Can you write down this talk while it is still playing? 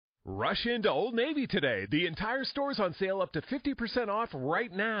Rush into Old Navy today. The entire store's on sale up to 50% off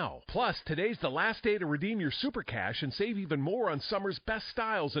right now. Plus, today's the last day to redeem your super cash and save even more on summer's best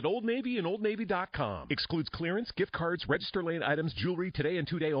styles at Old Navy and OldNavy.com. Excludes clearance, gift cards, register lane items, jewelry, today and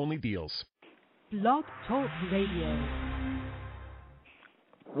 2-day only deals. Blog Talk Radio.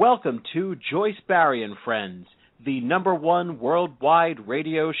 Welcome to Joyce Barry and Friends, the #1 worldwide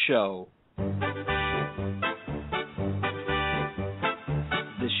radio show.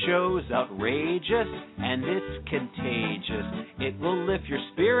 The show's outrageous and it's contagious. It will lift your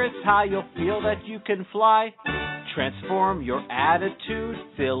spirits high, you'll feel that you can fly. Transform your attitude,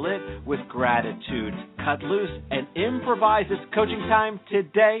 fill it with gratitude. Cut loose and improvise. It's coaching time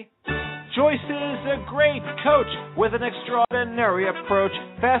today. Joyce is a great coach with an extraordinary approach.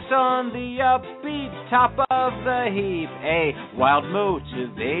 Fast on the upbeat, top of the heap. A wild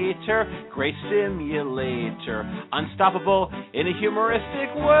motivator, great stimulator. Unstoppable in a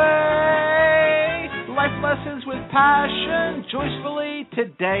humoristic way. Life lessons with passion, joyfully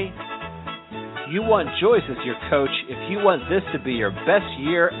today. You want Joyce as your coach if you want this to be your best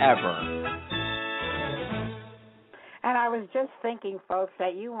year ever. And I was just thinking, folks,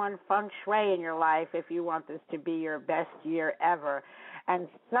 that you want Feng Shui in your life if you want this to be your best year ever. And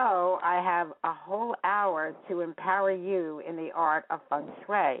so I have a whole hour to empower you in the art of Feng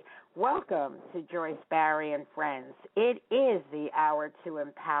Shui. Welcome to Joyce Barry and Friends. It is the hour to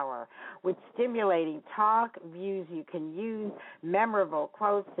empower with stimulating talk, views you can use, memorable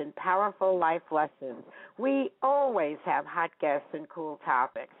quotes, and powerful life lessons. We always have hot guests and cool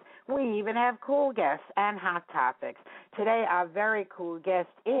topics. We even have cool guests and hot topics. Today, our very cool guest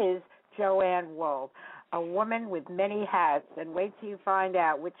is Joanne Wolff, a woman with many hats, and wait till you find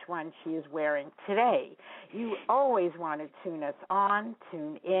out which one she is wearing today. You always want to tune us on,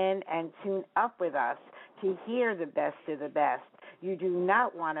 tune in, and tune up with us to hear the best of the best. You do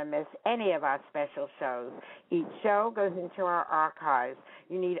not want to miss any of our special shows. Each show goes into our archives.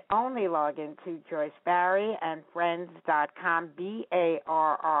 You need only log into JoyceBarryandFriends.com, BARRIE,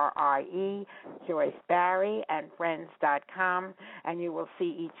 JoyceBarryandFriends.com, and you will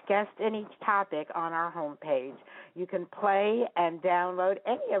see each guest and each topic on our homepage. You can play and download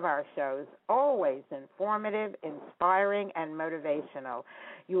any of our shows, always informative, inspiring, and motivational.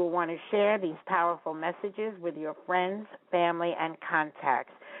 You will want to share these powerful messages with your friends, family, and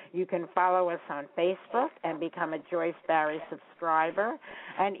contacts. You can follow us on Facebook and become a Joyce Barry subscriber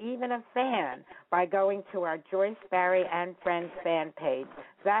and even a fan by going to our Joyce Barry and Friends fan page.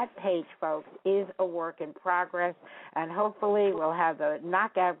 That page, folks, is a work in progress, and hopefully we'll have the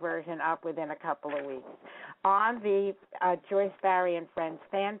knockout version up within a couple of weeks. On the Joyce Barry and Friends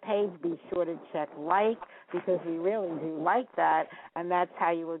fan page, be sure to check like, because we really do like that, and that's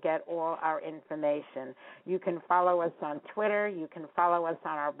how you will get all our information. You can follow us on Twitter. You can follow us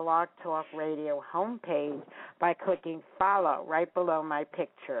on our Blog Talk Radio homepage by clicking follow right below my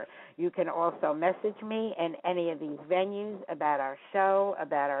picture. You can also message me in any of these venues about our show,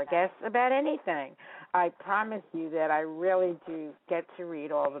 about our guests, about anything. I promise you that I really do get to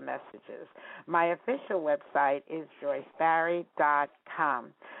read all the messages. My official website is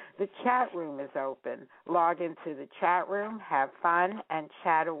JoyceBarry.com. The chat room is open. Log into the chat room, have fun, and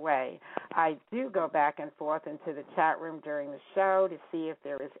chat away. I do go back and forth into the chat room during the show to see if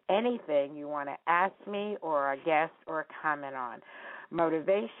there is anything you want to ask me or a guest or comment on.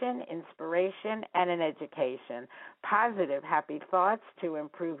 Motivation, inspiration, and an education. Positive, happy thoughts to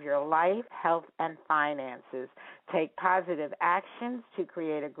improve your life, health, and finances. Take positive actions to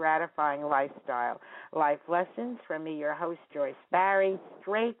create a gratifying lifestyle. Life lessons from me, your host, Joyce Barry,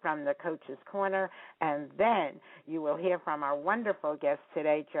 straight from the Coach's Corner. And then you will hear from our wonderful guest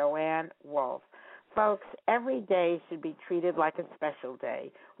today, Joanne Wolff. Folks, every day should be treated like a special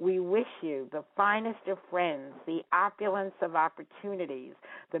day. We wish you the finest of friends, the opulence of opportunities,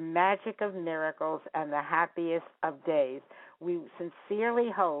 the magic of miracles, and the happiest of days. We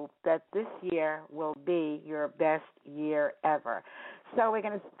sincerely hope that this year will be your best year ever. So we're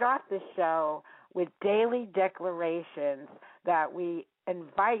going to start the show with daily declarations that we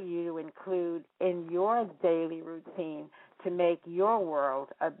invite you to include in your daily routine to make your world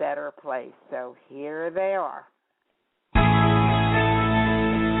a better place. So here they are.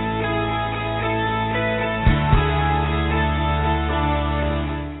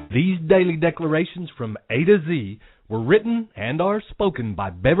 These daily declarations from A to Z were written and are spoken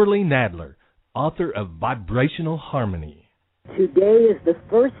by Beverly Nadler, author of Vibrational Harmony. Today is the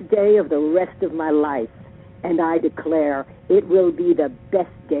first day of the rest of my life, and I declare it will be the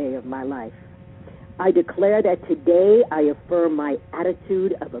best day of my life. I declare that today I affirm my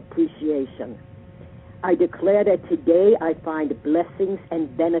attitude of appreciation. I declare that today I find blessings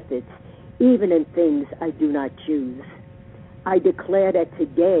and benefits even in things I do not choose. I declare that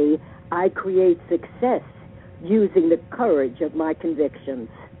today I create success using the courage of my convictions.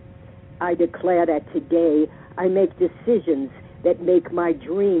 I declare that today I make decisions that make my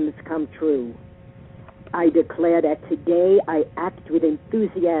dreams come true. I declare that today I act with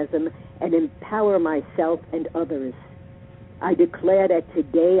enthusiasm and empower myself and others. I declare that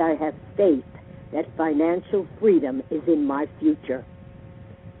today I have faith that financial freedom is in my future.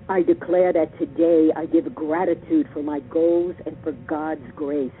 I declare that today I give gratitude for my goals and for God's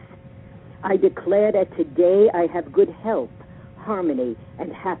grace. I declare that today I have good health, harmony,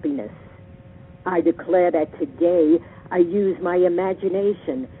 and happiness. I declare that today I use my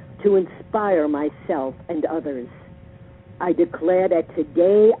imagination to inspire myself and others. I declare that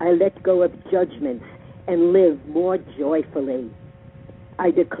today I let go of judgments and live more joyfully. I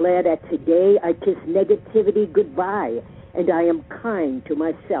declare that today I kiss negativity goodbye and I am kind to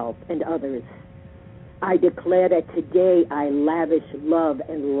myself and others. I declare that today I lavish love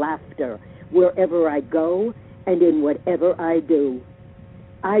and laughter wherever I go and in whatever I do.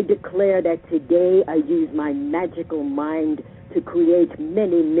 I declare that today I use my magical mind to create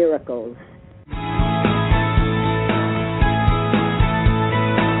many miracles.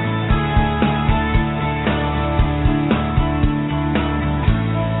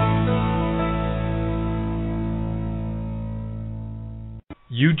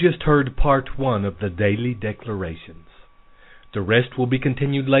 You just heard part 1 of the Daily Declarations. The rest will be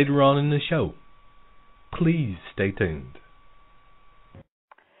continued later on in the show. Please stay tuned.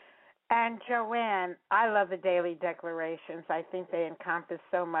 And Joanne, I love the Daily Declarations. I think they encompass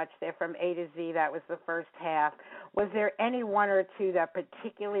so much. They're from A to Z. That was the first half. Was there any one or two that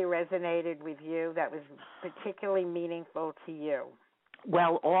particularly resonated with you, that was particularly meaningful to you?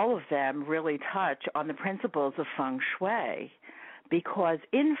 Well, all of them really touch on the principles of Feng Shui, because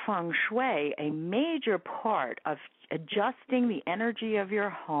in Feng Shui, a major part of adjusting the energy of your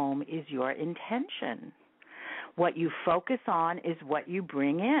home is your intention. What you focus on is what you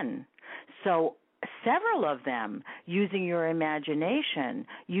bring in. So several of them, using your imagination,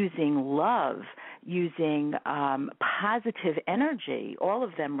 using love, using positive energy, all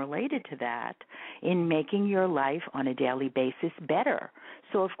of them related to that, in making your life on a daily basis better.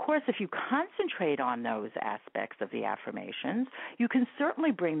 So, of course, if you concentrate on those aspects of the affirmations, you can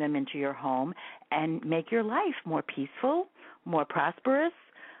certainly bring them into your home and make your life more peaceful, more prosperous,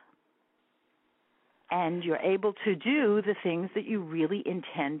 and you're able to do the things that you really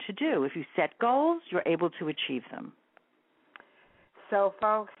intend to do. If you set goals, you're able to achieve them. So,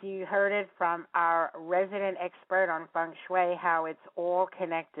 folks, you heard it from our resident expert on Feng Shui, how it's all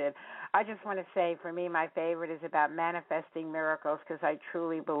connected. I just want to say, for me, my favorite is about manifesting miracles, because I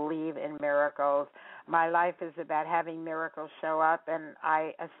truly believe in miracles. My life is about having miracles show up, and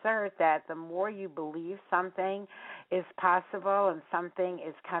I assert that the more you believe something is possible and something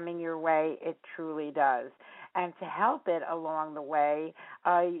is coming your way, it truly does. And to help it along the way,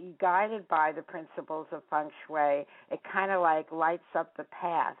 guided by the principles of Feng Shui, it kind of like lights up the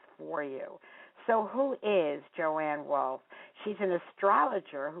path for you. So who is Joanne Wolff? She's an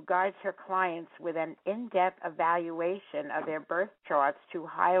astrologer who guides her clients with an in-depth evaluation of their birth charts to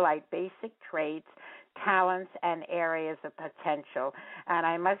highlight basic traits, talents, and areas of potential. And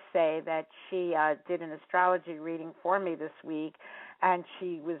I must say that she did an astrology reading for me this week, and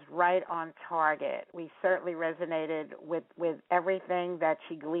she was right on target. We certainly resonated with everything that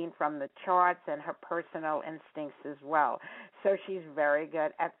she gleaned from the charts and her personal instincts as well. So she's very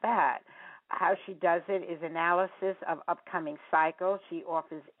good at that. How she does it is analysis of upcoming cycles. She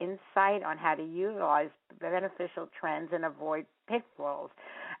offers insight on how to utilize beneficial trends and avoid pitfalls.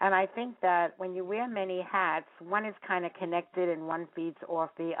 And I think that when you wear many hats, one is kind of connected and one feeds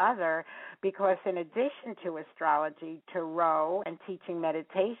off the other, because in addition to astrology, tarot, and teaching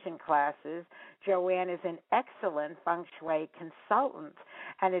meditation classes, Joanne is an excellent Feng Shui consultant.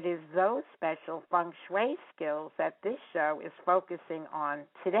 And it is those special Feng Shui skills that this show is focusing on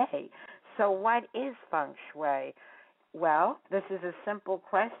today. So what is Feng Shui? Well, this is a simple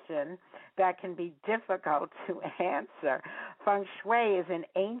question that can be difficult to answer. Feng Shui is an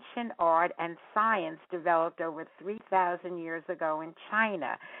ancient art and science developed over 3,000 years ago in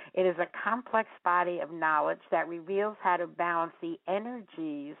China. It is a complex body of knowledge that reveals how to balance the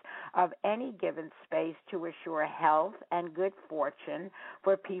energies of any given space to assure health and good fortune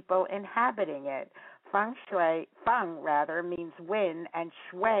for people inhabiting it. Feng means wind, and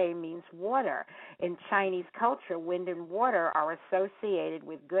shui means water. In Chinese culture, wind and water are associated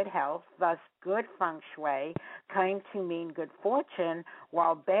with good health, thus good Feng Shui came to mean good fortune,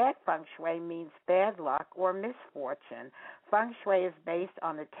 while bad Feng Shui means bad luck or misfortune. Feng Shui is based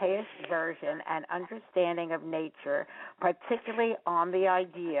on the Taoist version and understanding of nature, particularly on the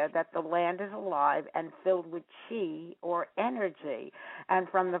idea that the land is alive and filled with qi or energy. And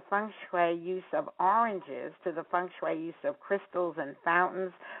from the Feng Shui use of oranges to the Feng Shui use of crystals and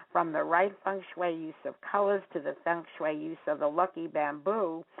fountains, from the right Feng Shui use of colors to the Feng Shui use of the lucky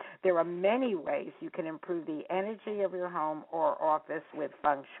bamboo, there are many ways you can improve the energy of your home or office with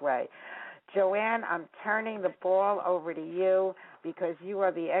Feng Shui. Joanne, I'm turning the ball over to you because you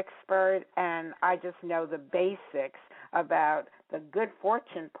are the expert, and I just know the basics about the good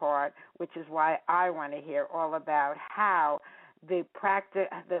fortune part, which is why I want to hear all about how the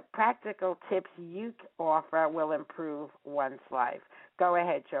practical tips you offer will improve one's life. Go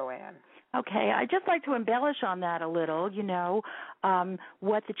ahead, Joanne. Okay, I'd just like to embellish on that a little.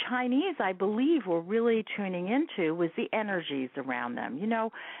 What the Chinese, I believe, were really tuning into was the energies around them.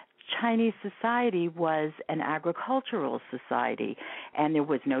 Chinese society was an agricultural society, and there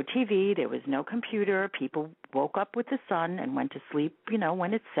was no TV, there was no computer. People woke up with the sun and went to sleep,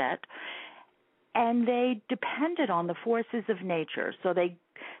 when it set, and they depended on the forces of nature. So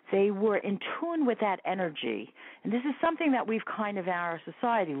they were in tune with that energy, and this is something that we've kind of in our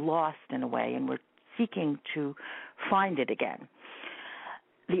society lost in a way, and we're seeking to find it again.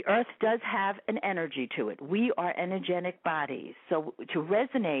 The earth does have an energy to it. We are energetic bodies. So to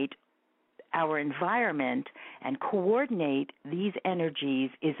resonate our environment and coordinate these energies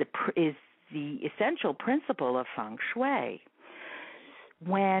is the essential principle of Feng Shui.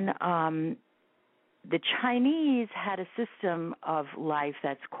 When the Chinese had a system of life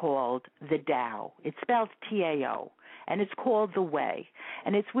that's called the Tao. It's spelled Tao, and it's called the Way,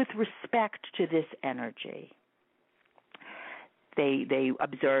 and it's with respect to this energy. They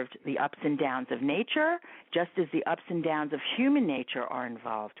observed the ups and downs of nature, just as the ups and downs of human nature are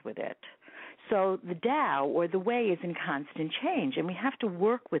involved with it. So the Tao, or the Way, is in constant change, and we have to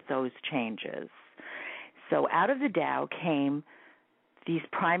work with those changes. So out of the Tao came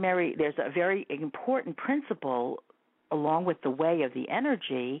there's a very important principle along with the way of the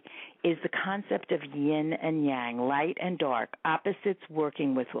energy, is the concept of yin and yang, light and dark, opposites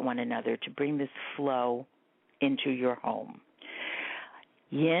working with one another to bring this flow into your home.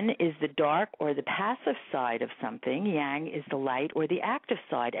 Yin is the dark or the passive side of something. Yang is the light or the active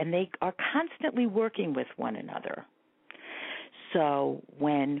side, and they are constantly working with one another. So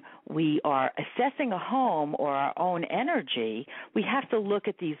when we are assessing a home or our own energy, we have to look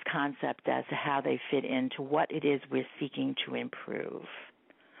at these concepts as to how they fit into what it is we're seeking to improve.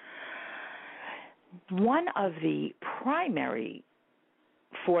 One of the primary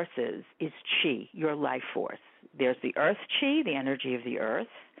forces is qi, your life force. There's the earth qi, the energy of the earth,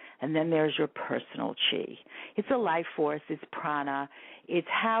 and then there's your personal qi. It's a life force, it's prana, it's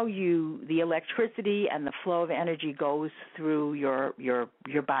how the electricity and the flow of energy goes through your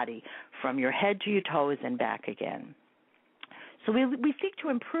body, from your head to your toes and back again. So we seek to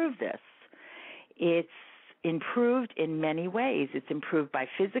improve this. It's improved in many ways. It's improved by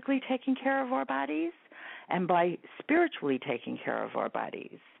physically taking care of our bodies and by spiritually taking care of our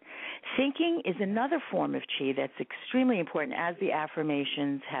bodies. Thinking is another form of qi that's extremely important, as the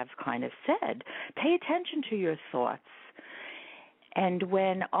affirmations have kind of said. Pay attention to your thoughts. And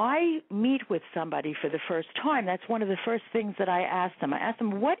when I meet with somebody for the first time, that's one of the first things that I ask them. I ask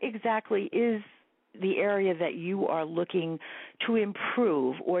them, what exactly is the area that you are looking to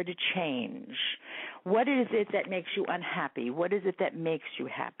improve or to change? What is it that makes you unhappy? What is it that makes you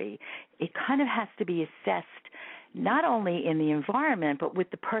happy? It kind of has to be assessed not only in the environment, but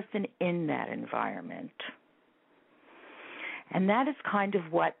with the person in that environment. And that is kind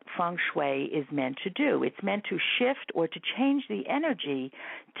of what Feng Shui is meant to do. It's meant to shift or to change the energy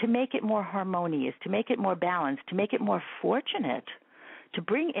to make it more harmonious, to make it more balanced, to make it more fortunate, to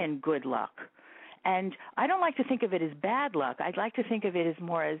bring in good luck. And I don't like to think of it as bad luck. I'd like to think of it as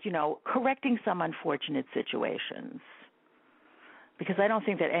more as, correcting some unfortunate situations. Because I don't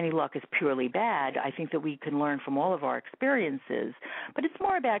think that any luck is purely bad. I think that we can learn from all of our experiences. But it's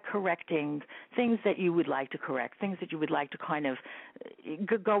more about correcting things that you would like to correct, things that you would like to kind of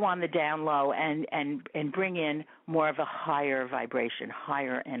go on the down low and bring in more of a higher vibration,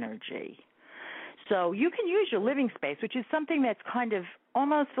 higher energy. So you can use your living space, which is something that's kind of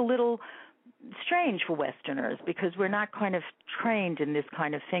almost a little strange for Westerners, because we're not kind of trained in this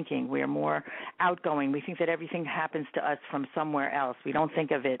kind of thinking. We're more outgoing. We think that everything happens to us from somewhere else. We don't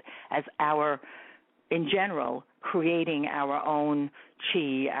think of it as in general, creating our own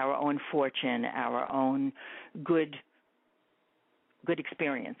qi, our own fortune, our own good good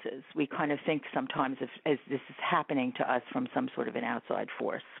experiences. We kind of think sometimes as this is happening to us from some sort of an outside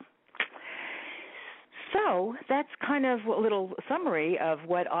force. So that's kind of a little summary of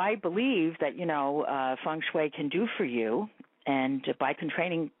what I believe that, Feng Shui can do for you. And by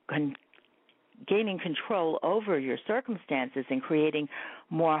gaining control over your circumstances and creating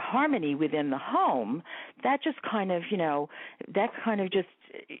more harmony within the home, that just kind of, just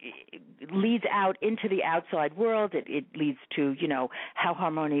leads out into the outside world. It leads to, how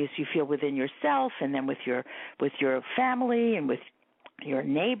harmonious you feel within yourself, and then with your family and with your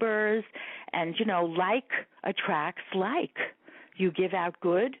neighbors. And, like attracts like. You give out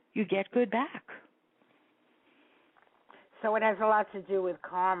good, you get good back. So it has a lot to do with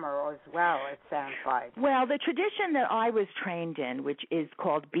karma as well, it sounds like. Well, the tradition that I was trained in, which is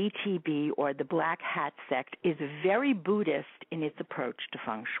called BTB, or the Black Hat Sect, is very Buddhist in its approach to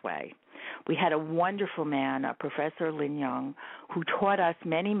Feng Shui. We had a wonderful man, Professor Lin Young, who taught us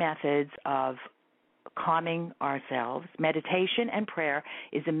many methods of calming ourselves. Meditation and prayer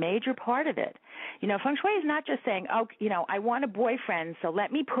is a major part of it. Feng Shui is not just saying, I want a boyfriend, so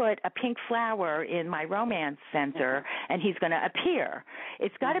let me put a pink flower in my romance center and he's going to appear.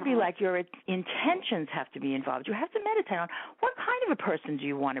 It's got to be like your intentions have to be involved. You have to meditate on what kind of a person do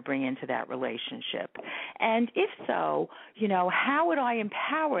you want to bring into that relationship. And if so, how would I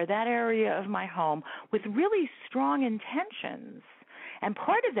empower that area of my home with really strong intentions? And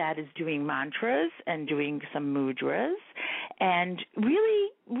part of that is doing mantras and doing some mudras and really,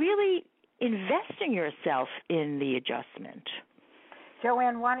 really investing yourself in the adjustment.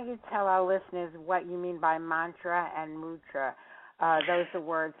 Joanne, why don't you tell our listeners what you mean by mantra and mudra? Those are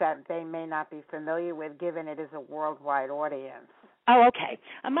words that they may not be familiar with, given it is a worldwide audience. Oh, okay.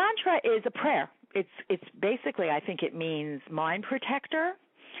 A mantra is a prayer. It's basically, I think it means mind protector.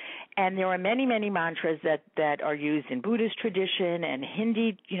 And there are many, many mantras that are used in Buddhist tradition and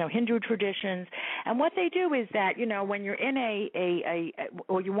Hindu traditions. And what they do is that, when you're in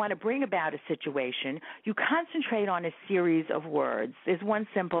or you want to bring about a situation, you concentrate on a series of words. There's one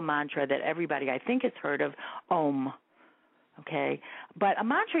simple mantra that everybody, I think, has heard of, Om. Okay, but a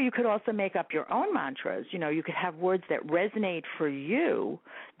mantra, you could also make up your own mantras. You could have words that resonate for you,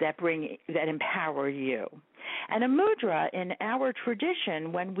 that empower you. And a mudra, in our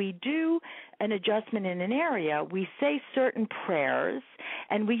tradition, when we do an adjustment in an area, we say certain prayers,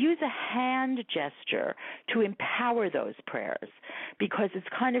 and we use a hand gesture to empower those prayers, because it's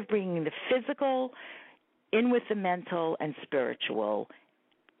kind of bringing the physical in with the mental and spiritual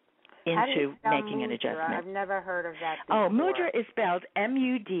into making an adjustment. I've never heard of that before. Oh, mudra is spelled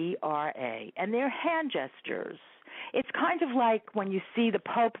M-U-D-R-A, and they're hand gestures. It's kind of like when you see the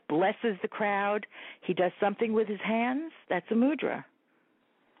Pope blesses the crowd, he does something with his hands. That's a mudra.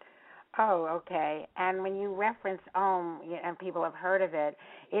 Oh, okay. And when you reference Om, and people have heard of it,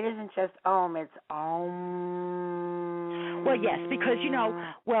 it isn't just Om, it's Om. Well, yes, because, you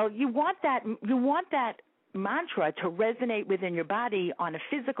want that mantra to resonate within your body on a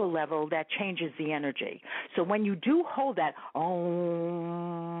physical level that changes the energy. So when you do hold that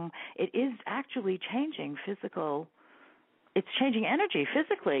Om, it is actually changing it's changing energy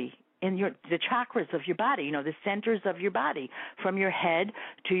physically in the chakras of your body, the centers of your body, from your head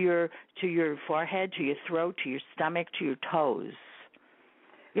to your forehead, to your throat, to your stomach, to your toes.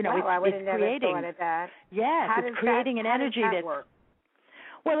 I would have never thought of that. Yes, it's creating an energy that work?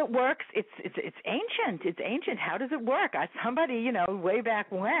 Well, it works. It's ancient. It's ancient. How does it work? Somebody, way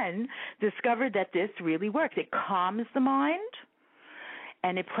back when, discovered that this really works. It calms the mind,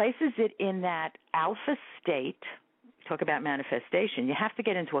 and it places it in that alpha state. Talk about manifestation. You have to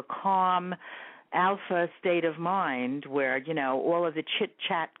get into a calm alpha state of mind where, all of the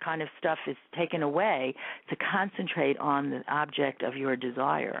chit-chat kind of stuff is taken away to concentrate on the object of your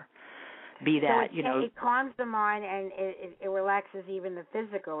desire. Be that, so it calms the mind and it relaxes even the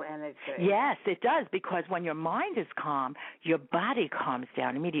physical energy. Yes, it does, because when your mind is calm, your body calms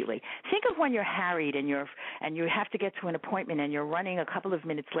down immediately. Think of when you're harried and you have to get to an appointment and you're running a couple of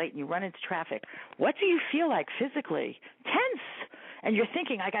minutes late and you run into traffic. What do you feel like physically? Tense. And you're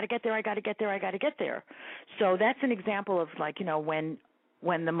thinking, I got to get there, I got to get there, I got to get there. So that's an example of when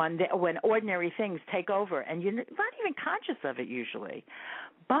ordinary things take over and you're not even conscious of it usually.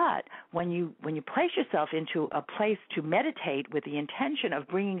 But when you place yourself into a place to meditate with the intention of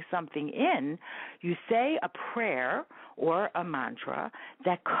bringing something in, you say a prayer or a mantra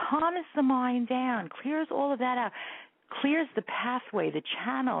that calms the mind down, clears all of that out, clears the pathway, the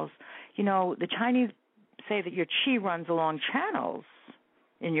channels. The Chinese say that your qi runs along channels.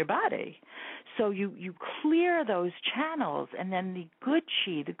 in your body. So you clear those channels, and then the good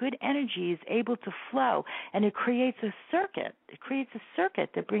chi, the good energy is able to flow, and it creates a circuit. It creates a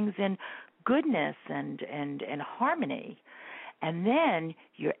circuit that brings in goodness and harmony. And then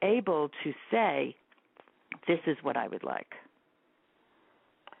you're able to say, this is what I would like.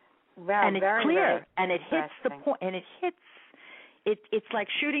 Well, and it's very, clear, very and it hits the point, and it hits. It's like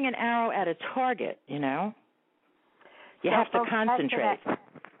shooting an arrow at a target, You have to concentrate.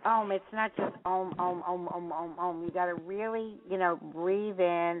 It's not just om. You got to really, breathe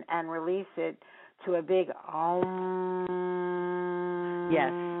in and release it to a big om.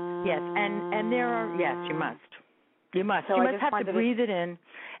 Yes, and there are, you must. You must. So you I must have to breathe it in.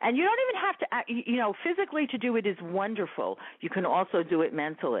 And you don't even have to, physically to do it is wonderful. You can also do it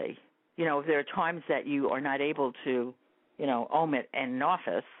mentally. If there are times that you are not able to, om it in an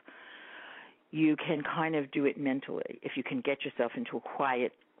office, you can kind of do it mentally. If you can get yourself into a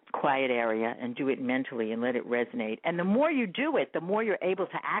quiet area and do it mentally and let it resonate. And the more you do it, the more you're able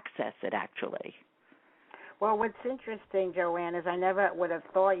to access it, actually. Well, what's interesting, Joanne, is I never would have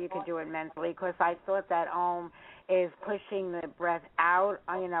thought you could do it mentally, because I thought that om is pushing the breath out,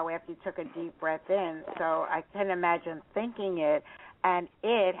 after you took a deep breath in. So I can imagine thinking it and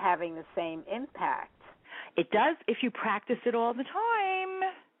it having the same impact. It does if you practice it all the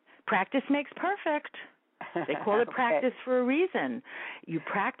time. Practice makes perfect. They call it practice for a reason. You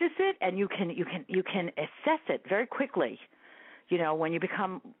practice it, and you can assess it very quickly. When you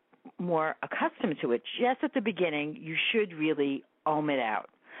become more accustomed to it, just at the beginning, you should really om it out.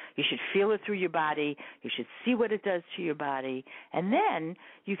 You should feel it through your body. You should see what it does to your body. And then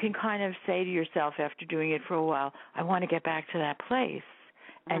you can kind of say to yourself after doing it for a while, I want to get back to that place.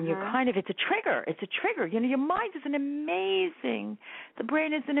 And you're it's a trigger. It's a trigger. Your mind is the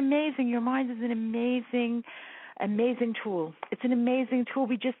brain is your mind is an amazing tool. It's an amazing tool.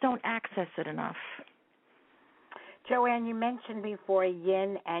 We just don't access it enough. Joanne, you mentioned before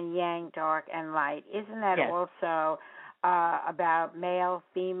yin and yang, dark and light. Isn't that also about male,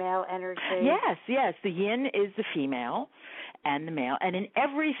 female energy? Yes. The yin is the female and the male. And in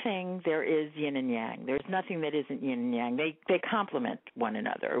everything there is yin and yang. There's nothing that isn't yin and yang. They complement one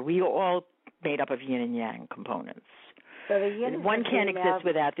another. We are all made up of yin and yang components. So the yin is one the can't female, exist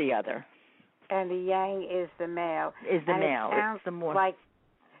without the other. And the yang is the male. It sounds it's the more like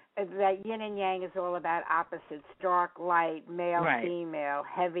that yin and yang is all about opposites, dark, light, male, female,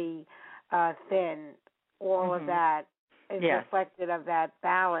 heavy, thin. All of that is reflected of that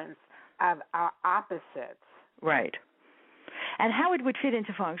balance of our opposites. Right. And how it would fit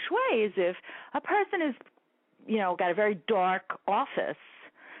into Feng Shui is if a person is, got a very dark office,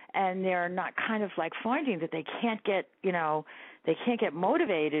 and they're not kind of like finding that they can't get, they can't get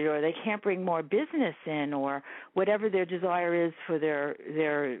motivated, or they can't bring more business in, or whatever their desire is for their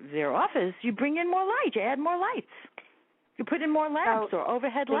office, you bring in more light, you add more lights. You put in more lamps or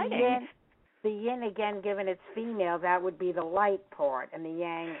overhead lighting. The yin, again, given it's female, that would be the light part, and the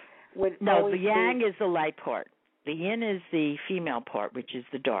yang would the yang is the light part. The yin is the female part, which is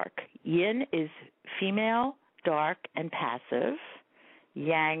the dark. Yin is female, dark, and passive.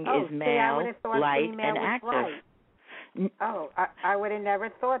 Yang is male, light, and active. I would have never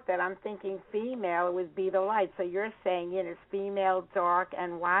thought that. I'm thinking female would be the light. So you're saying yin is female, dark,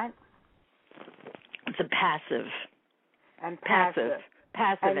 and what? It's a passive. And passive.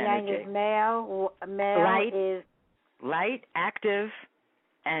 Passive and energy. Yang is male. Light is light, active,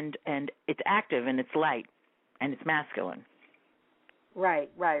 and it's active and it's light and it's masculine. Right.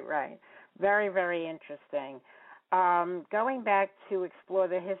 Very, very interesting. Going back to explore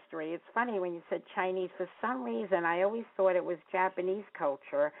the history, it's funny when you said Chinese. For some reason, I always thought it was Japanese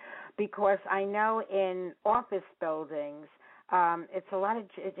culture, because I know in office buildings, it's a lot of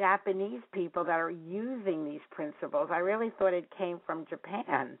Japanese people that are using these principles. I really thought it came from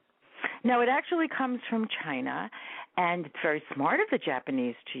Japan. No, it actually comes from China, and it's very smart of the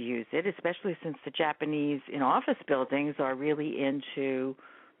Japanese to use it, especially since the Japanese in office buildings are really into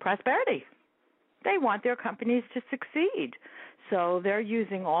prosperity. They want their companies to succeed. So they're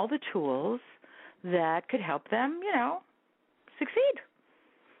using all the tools that could help them, succeed.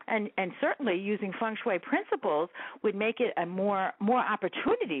 And certainly using Feng Shui principles would make it a more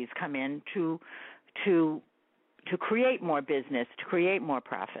opportunities come in to create more business, to create more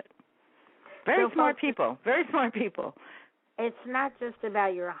profit. Very smart people. It's not just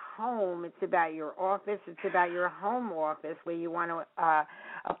about your home. It's about your office. It's about your home office where you want to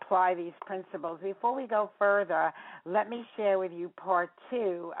apply these principles. Before we go further, let me share with you part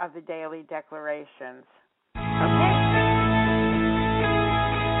 2 of the Daily Declarations. Okay?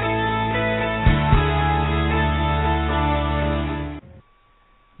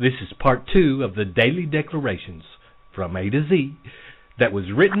 This is part 2 of the Daily Declarations from A to Z that was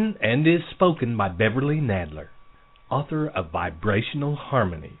written and is spoken by Beverly Nadler, author of Vibrational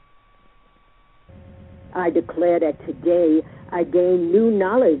Harmony. I declare that today I gain new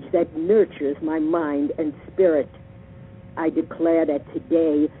knowledge that nurtures my mind and spirit. I declare that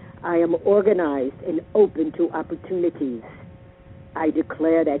today I am organized and open to opportunities. I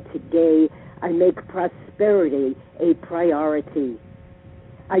declare that today I make prosperity a priority.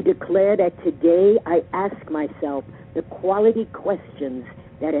 I declare that today I ask myself the quality questions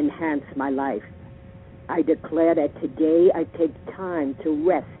that enhance my life. I declare that today I take time to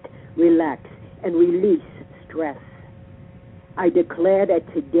rest, relax, and release stress. I declare that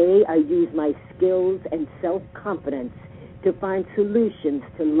today I use my skills and self-confidence to find solutions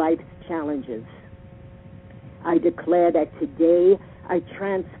to life's challenges. I declare that today I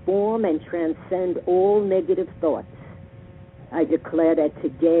transform and transcend all negative thoughts. I declare that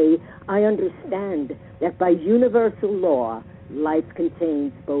today I understand that by universal law, life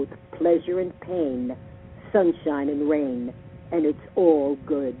contains both pleasure and pain, sunshine and rain, and it's all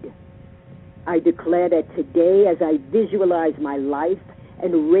good. I declare that today, as I visualize my life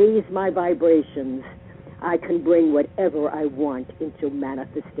and raise my vibrations, I can bring whatever I want into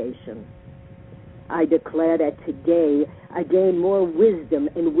manifestation. I declare that today I gain more wisdom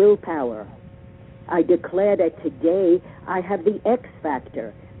and willpower. I declare that today I have the X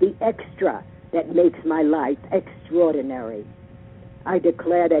factor, the extra that makes my life extraordinary. I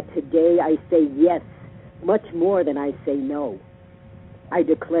declare that today I say yes much more than I say no. I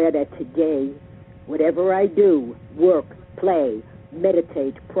declare that today, whatever I do, work, play,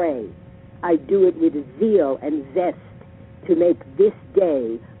 meditate, pray, I do it with zeal and zest to make this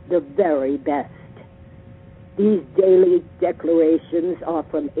day the very best. These daily declarations are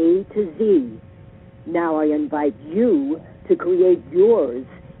from A to Z. Now I invite you to create yours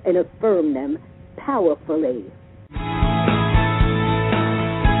and affirm them powerfully.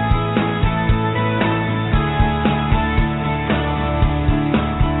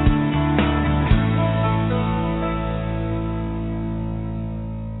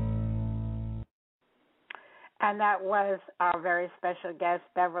 And that was our very special guest,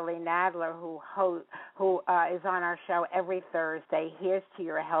 Beverly Nadler, who is on our show every Thursday. Here's to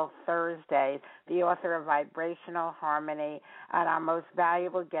Your Health Thursdays, the author of Vibrational Harmony, and our most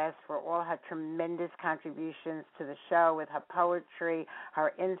valuable guest for all her tremendous contributions to the show with her poetry,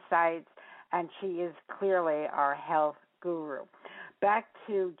 her insights, and she is clearly our health guru. Back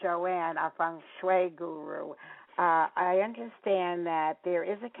to Joanne, our Feng Shui guru. I understand that there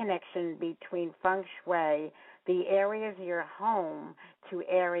is a connection between Feng Shui, the areas of your home, to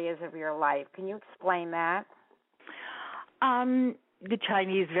areas of your life. Can you explain that? The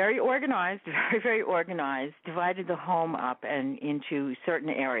Chinese, very organized, divided the home up and into certain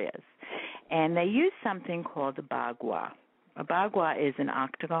areas. And they use something called a bagua. A bagua is an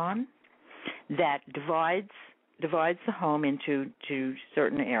octagon that divides the home into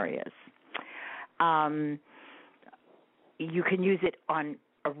certain areas. You can use it on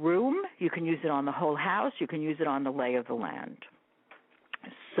a room, you can use it on the whole house, you can use it on the lay of the land.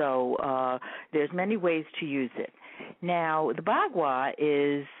 So there's many ways to use it. Now, the bagua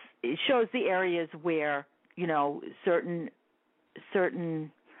it shows the areas where, certain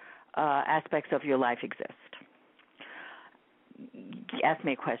aspects of your life exist. Ask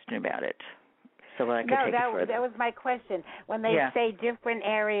me a question about it so that I can take it further. That was my question. When they say different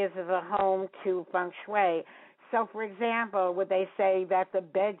areas of the home to Feng Shui, so, for example, would they say that the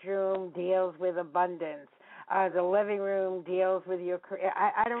bedroom deals with abundance, the living room deals with your career?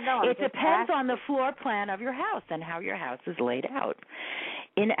 I don't know. It depends on the floor plan of your house and how your house is laid out.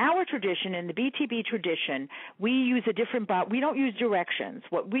 In our tradition, in the BTB tradition, we use a different we don't use directions.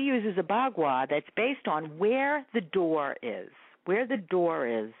 What we use is a bagua that's based on where the door is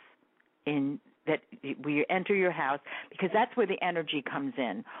in that where you enter your house, because that's where the energy comes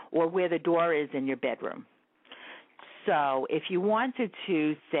in, or where the door is in your bedroom. So if you wanted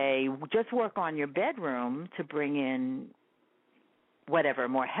to, say, just work on your bedroom to bring in whatever,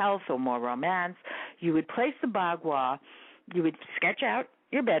 more health or more romance, you would place the bagua, you would sketch out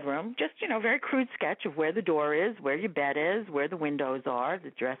your bedroom, just, very crude sketch of where the door is, where your bed is, where the windows are,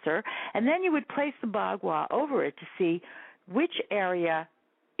 the dresser, and then you would place the bagua over it to see which area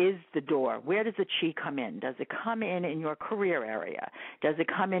is the door. Where does the chi come in? Does it come in your career area? Does it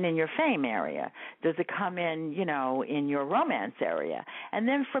come in your fame area? Does it come in, in your romance area? And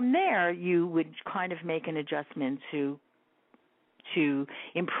then from there, you would kind of make an adjustment to to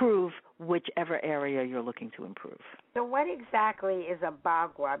improve whichever area you're looking to improve. So what exactly is a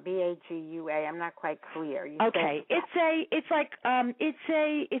bagua? Bagua? I'm not quite clear. Okay, it's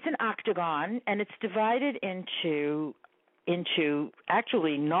an octagon, and it's divided into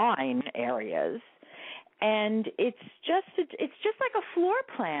actually 9 areas. And it's just like a floor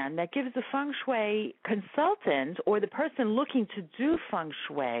plan that gives the Feng Shui consultant or the person looking to do Feng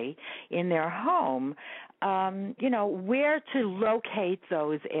Shui in their home, where to locate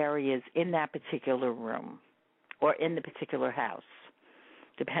those areas in that particular room or in the particular house,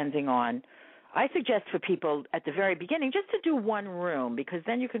 depending on. I suggest for people at the very beginning just to do one room, because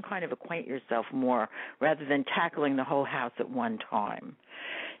then you can kind of acquaint yourself more rather than tackling the whole house at one time.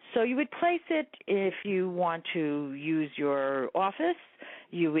 So you would place it, if you want to use your office,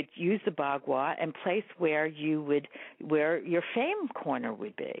 you would use the bagua and place where your fame corner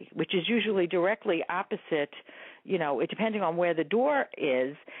would be, which is usually directly opposite, depending on where the door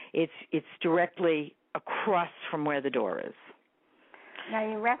is, it's directly across from where the door is. Now,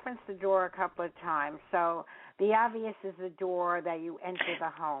 you referenced the door a couple of times. So the obvious is the door that you enter the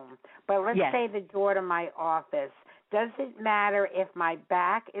home. But let's say the door to my office. Does it matter if my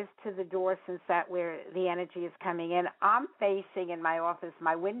back is to the door, since that's where the energy is coming in? I'm facing in my office,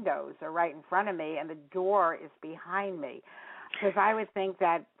 my windows are right in front of me, and the door is behind me. Because I would think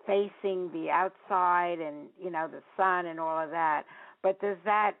that facing the outside and, the sun and all of that. But does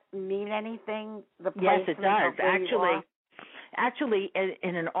that mean anything? Yes, it does. Actually,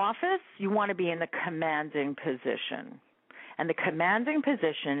 in an office, you want to be in the commanding position. And the commanding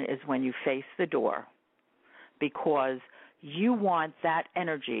position is when you face the door, because you want that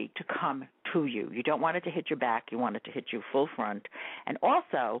energy to come to you. You don't want it to hit your back. You want it to hit you full front. And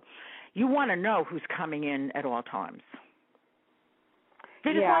also, you want to know who's coming in at all times.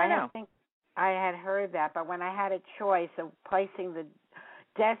 You just want to know. I think I had heard that, but when I had a choice of placing the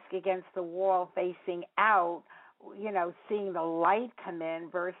desk against the wall facing out, seeing the light come in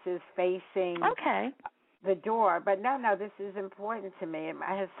versus facing the door. But no, this is important to me. It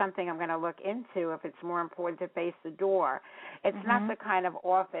has something I'm going to look into if it's more important to face the door. It's not the kind of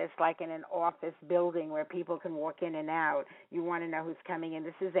office like in an office building where people can walk in and out. You want to know who's coming in.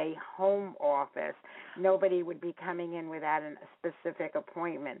 This is a home office. Nobody would be coming in without a specific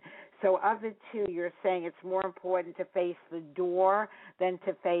appointment. So of the two, you're saying it's more important to face the door than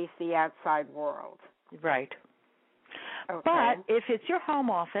to face the outside world. Right. Okay. But if it's your home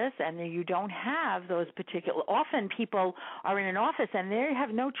office and you don't have those particular, often people are in an office and they have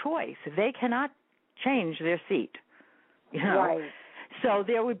no choice. They cannot change their seat. Right. So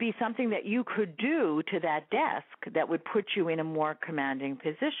there would be something that you could do to that desk that would put you in a more commanding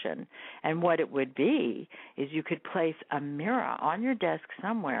position. And what it would be is you could place a mirror on your desk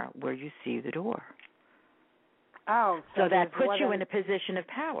somewhere where you see the door. Oh. So that puts you in a position of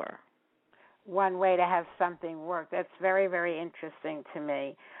power. One way to have something work. That's very, very interesting to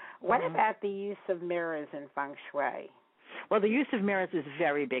me. What about the use of mirrors in Feng Shui? Well, the use of mirrors is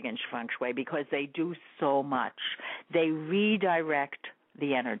very big in Feng Shui because they do so much. They redirect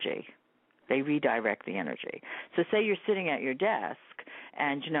the energy. So say you're sitting at your desk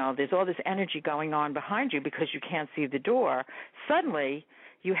and, there's all this energy going on behind you because you can't see the door. Suddenly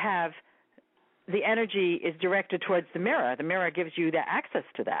you have the energy is directed towards the mirror. The mirror gives you the access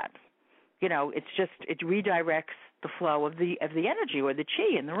to that. It redirects the flow of the energy or the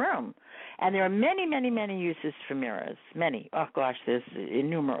chi in the room. And there are many, many, many uses for mirrors. Many. Oh, gosh, there's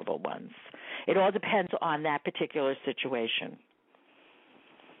innumerable ones. It all depends on that particular situation.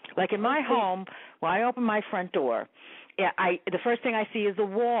 Like in my home, when I open my front door, the first thing I see is a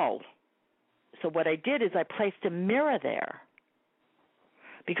wall. So what I did is I placed a mirror there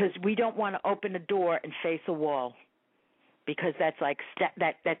because we don't want to open a door and face a wall, because that's like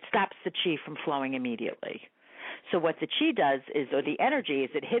that stops the chi from flowing immediately. So what the chi does is, or the energy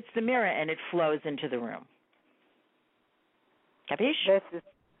is, it hits the mirror and it flows into the room. Capiche? This is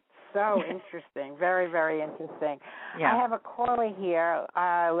so interesting. Very, very interesting. Yeah. I have a caller here.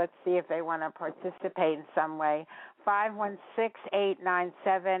 Let's see if they want to participate in some way.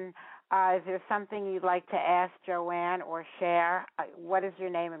 516-897. Is there something you'd like to ask Joanne or share? What is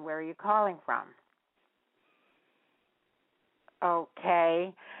your name and where are you calling from?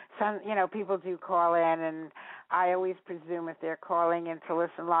 Okay. Some, people do call in, and I always presume if they're calling in to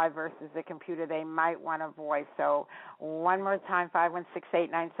listen live versus the computer, they might want a voice. So one more time,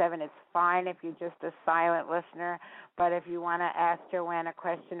 516-897. It's fine if you're just a silent listener, but if you want to ask Joanne a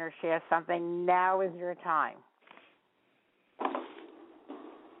question or share something, now is your time.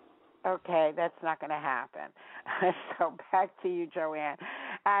 Okay, that's not going to happen. So back to you, Joanne.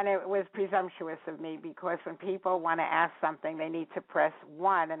 And it was presumptuous of me because when people want to ask something, they need to press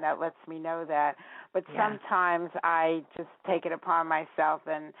 1, and that lets me know that. But sometimes I just take it upon myself,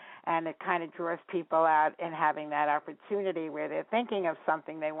 and it kind of draws people out in having that opportunity where they're thinking of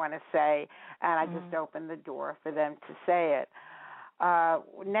something they want to say, and I just open the door for them to say it.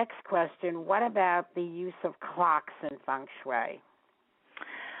 Next question, what about the use of clocks in Feng Shui?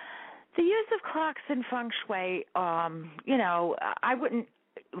 The use of clocks in Feng Shui, I wouldn't.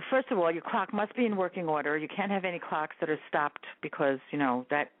 First of all, your clock must be in working order. You can't have any clocks that are stopped because,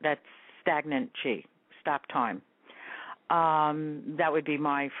 that's stagnant chi, stop time. That would be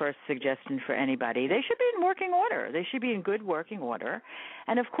my first suggestion for anybody. They should be in working order. They should be in good working order.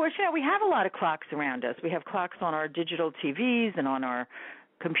 And, of course, we have a lot of clocks around us. We have clocks on our digital TVs and on our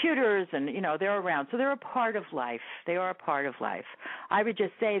computers, and, they're around. So they're a part of life. They are a part of life. I would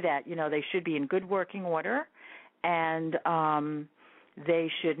just say that, they should be in good working order, and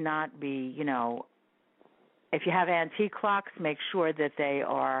they should not be, if you have antique clocks, make sure that they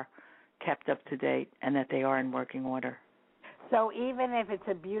are kept up to date and that they are in working order. So even if it's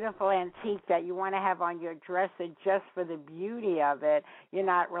a beautiful antique that you want to have on your dresser just for the beauty of it, you're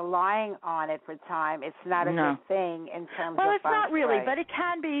not relying on it for time. It's not a good thing in terms of Well, it's not really, Shui. but it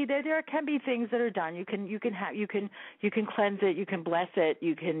can be. There can be things that are done. You can cleanse it. You can bless it.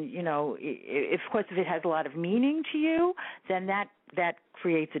 You can, if it has a lot of meaning to you, then that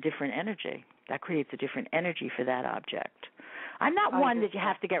creates a different energy. That creates a different energy for that object. I'm not one that you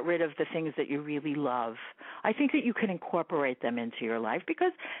have to get rid of the things that you really love. I think that you can incorporate them into your life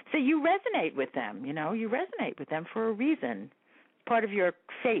because, you resonate with them, you resonate with them for a reason. Part of your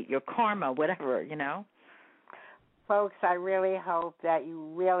fate, your karma, whatever, Folks, I really hope that you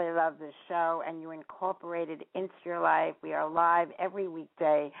really love this show and you incorporate it into your life. We are live every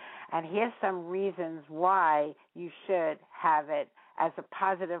weekday, and here's some reasons why you should have it as a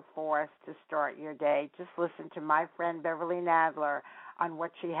positive force to start your day. Just listen to my friend Beverly Nadler on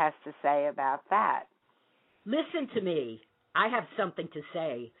what she has to say about that. Listen to me. I have something to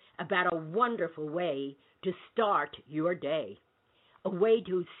say about a wonderful way to start your day. A way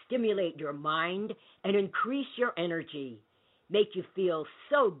to stimulate your mind and increase your energy. Make you feel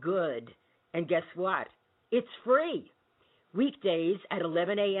so good. And guess what? It's free. Weekdays at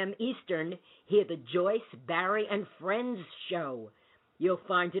 11 a.m. Eastern, hear the Joyce, Barry, and Friends show. You'll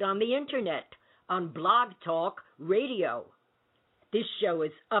find it on the Internet, on Blog Talk Radio. This show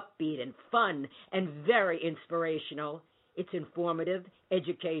is upbeat and fun and very inspirational. It's informative,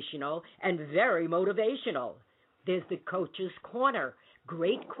 educational, and very motivational. There's the Coach's Corner,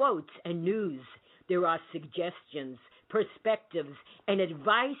 great quotes and news. There are suggestions, perspectives, and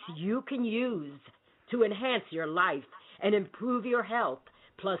advice you can use to enhance your life and improve your health,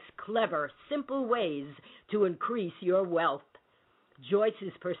 plus clever, simple ways to increase your wealth.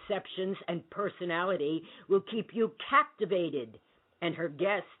 Joyce's perceptions and personality will keep you captivated, and her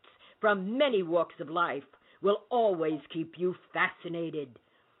guests from many walks of life will always keep you fascinated.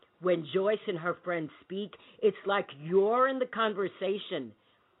 When Joyce and her friends speak, it's like you're in the conversation.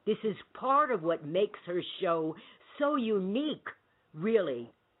 This is part of what makes her show so unique,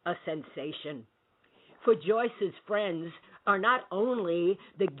 really a sensation. For Joyce's friends are not only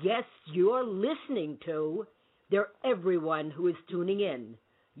the guests you're listening to, they're everyone who is tuning in.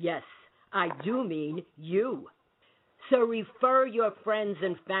 Yes, I do mean you. So refer your friends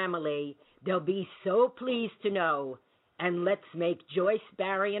and family. They'll be so pleased to know. And let's make Joyce,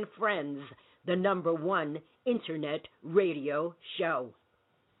 Barry, and Friends the #1 Internet radio show.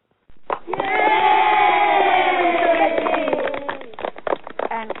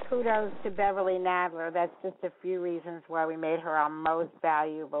 And kudos to Beverly Nadler. That's just a few reasons why we made her our most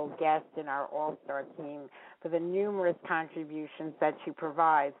valuable guest in our all-star team for the numerous contributions that she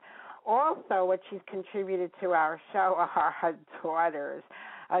provides. Also, what she's contributed to our show are her daughters.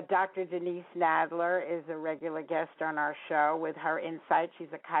 Dr. Denise Nadler is a regular guest on our show with her insight. She's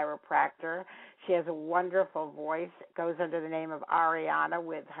a chiropractor. She has a wonderful voice. It goes under the name of Ariana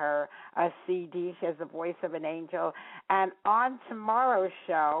with her CD. She has the voice of an angel. And on tomorrow's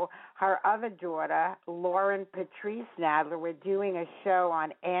show, her other daughter, Lauren Patrice Nadler, we're doing a show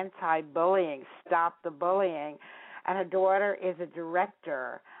on anti-bullying, Stop the Bullying. And her daughter is a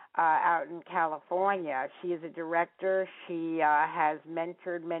director out in California. She is a director. She has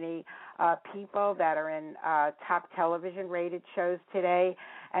mentored many people that are in top television rated shows today,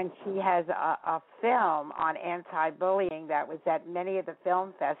 and she has a film on anti-bullying that was at many of the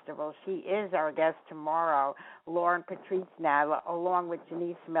film festivals. She is our guest tomorrow, Lauren Patrice Nadler, along with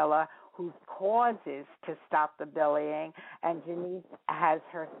Janice Miller, who whose cause is to stop the bullying, and Janice has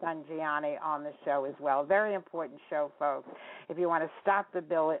her son Gianni on the show as well. Very important show, folks. If you want to stop the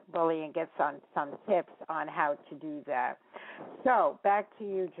bullying, get some tips on how to do that. So back to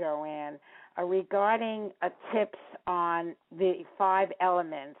you, Joanne. Regarding tips on the 5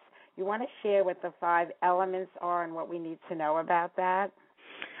 elements, you want to share what the 5 elements are and what we need to know about that?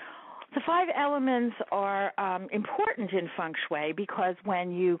 The 5 elements are important in Feng Shui because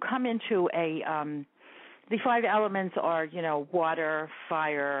when you come into the 5 elements are, water,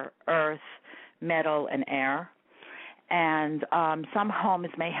 fire, earth, metal, and air. And some homes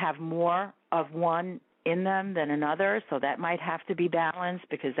may have more of one in them than another, so that might have to be balanced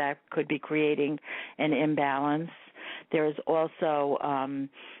because that could be creating an imbalance. There's also,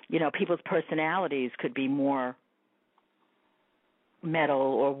 people's personalities could be more metal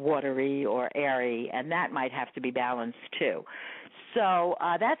or watery or airy, and that might have to be balanced too. So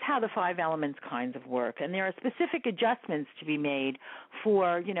that's how the 5 elements kinds of work. And there are specific adjustments to be made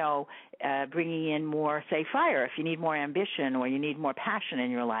for, bringing in more, say, fire. If you need more ambition or you need more passion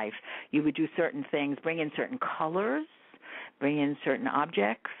in your life, you would do certain things, bring in certain colors, bring in certain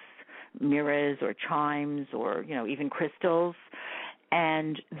objects, mirrors or chimes or, even crystals.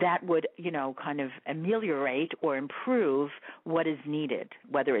 And that would, kind of ameliorate or improve what is needed,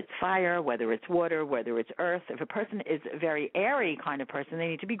 whether it's fire, whether it's water, whether it's earth. If a person is a very airy kind of person, they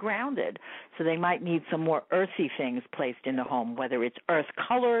need to be grounded. So they might need some more earthy things placed in the home, whether it's earth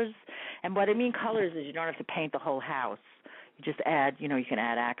colors. And what I mean colors is you don't have to paint the whole house. You just add, you can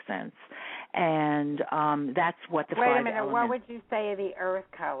add accents. And that's what the 5 elements. Wait a minute, what would you say are the earth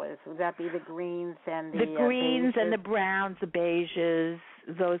colors? Would that be the greens and the greens beiges? And the browns, the beiges,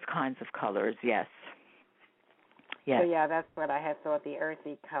 those kinds of colors, yes. Yes. So, yeah, that's what I had thought, the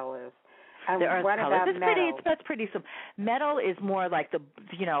earthy colors. And the earth what colors. about metal? That's pretty simple. Metal is more like the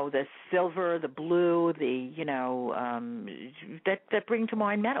silver, the blue, that bring to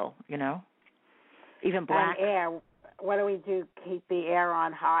mind metal, even black. And air. What do we do? Keep the air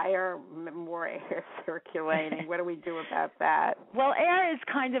on higher, more air circulating. What do we do about that? Well, air is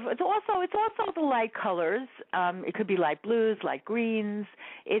it's also the light colors. It could be light blues, light greens.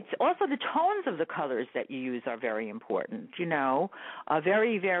 It's also the tones of the colors that you use are very important. A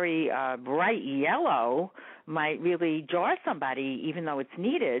very, very bright yellow might really jar somebody, even though it's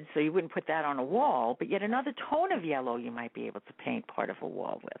needed, so you wouldn't put that on a wall. But yet another tone of yellow you might be able to paint part of a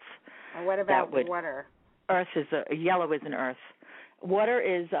wall with. And what about water? Earth is yellow is an earth. Water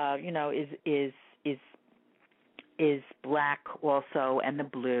is is black also, and the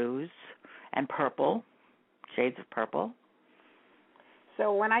blues and purple, shades of purple.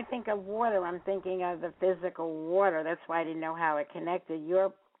 So when I think of water, I'm thinking of the physical water. That's why I didn't know how it connected.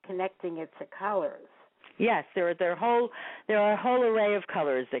 You're connecting it to colors. Yes, there are a whole array of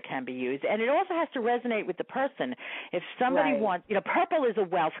colors that can be used, and it also has to resonate with the person. If somebody wants, purple is a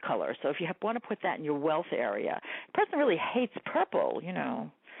wealth color, so if you want to put that in your wealth area, the person really hates purple,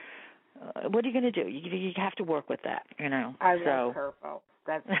 what are you going to do? You have to work with that, I love purple.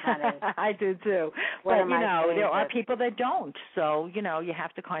 That's funny. I do too. But, there are people that don't, so, you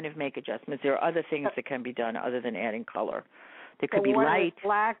have to kind of make adjustments. There are other things that can be done other than adding color. There could be light.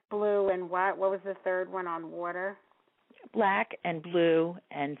 Black, blue, and what? What was the third one on water? Black and blue,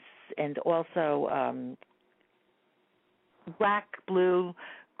 and also black, blue,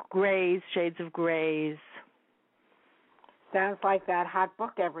 grays, shades of grays. Sounds like that hot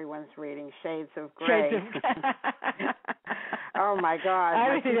book everyone's reading, Shades of Gray. Oh my God!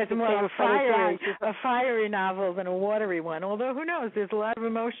 I would think that's more of a fiery novel than a watery one. Although who knows? There's a lot of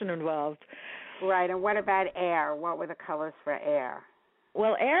emotion involved. Right, and what about air? What were the colors for air?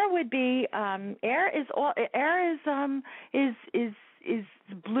 Well, air would be is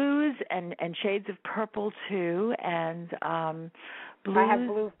blues and shades of purple too, and blues. I have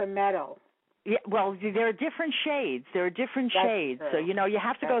blue for metal. Yeah, well, there are different shades. That's shades, true. So you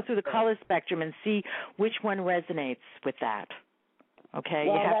have to go through the color spectrum and see which one resonates with that. Okay.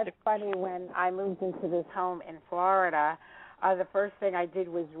 Well, that's funny. When I moved into this home in Florida, the first thing I did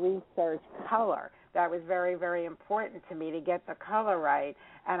was research color. That was very, very important to me to get the color right.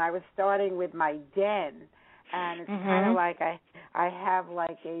 And I was starting with my den, and it's kind of like I have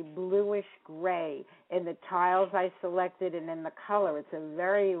like a bluish gray in the tiles I selected and in the color. It's a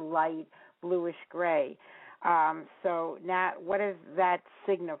very light bluish gray. So now, what does that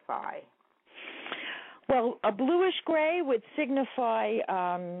signify? Well, a bluish gray would signify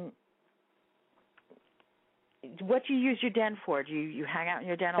what do you use your den for? Do you hang out in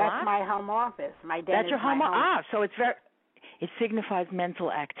your den a lot? That's my home office. My den That's is your home my home. So it signifies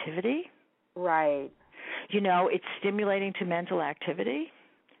mental activity. Right. It's stimulating to mental activity.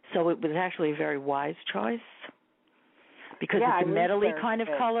 So it was actually a very wise choice. Because Yeah, it's a metally kind of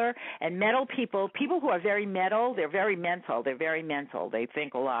it. color, and metal people who are very metal, they're very mental. They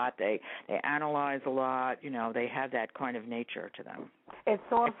think a lot. They analyze a lot. They have that kind of nature to them.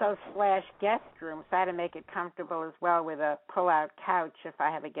 It's also / guest room, so I had to make it comfortable as well with a pull-out couch if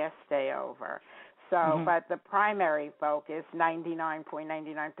I have a guest stay over. So, But the primary focus,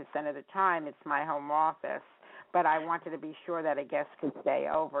 99.99% of the time, it's my home office. But I wanted to be sure that a guest could stay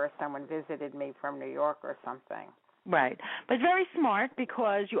over if someone visited me from New York or something. Right. But very smart,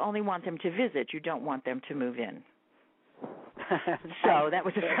 because you only want them to visit. You don't want them to move in. So that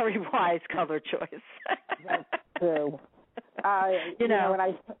was a very wise color choice. That's true.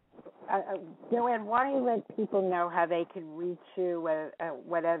 Joanne, why don't you let people know how they can reach you,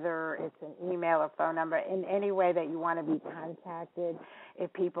 whether it's an email or phone number, in any way that you want to be contacted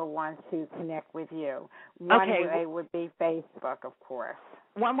if people want to connect with you. One way would be Facebook, of course.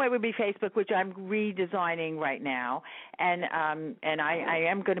 One way would be Facebook, which I'm redesigning right now, and I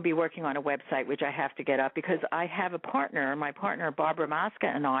am going to be working on a website, which I have to get up, because I have a partner. My partner, Barbara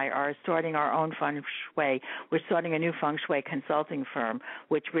Mosca, and I are starting our own Feng Shui. We're starting a new Feng Shui consulting firm,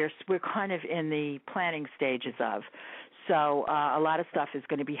 which we're kind of in the planning stages of. So a lot of stuff is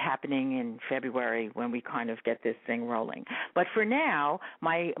going to be happening in February when we kind of get this thing rolling. But for now,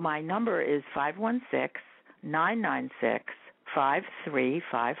 my number is 516-996.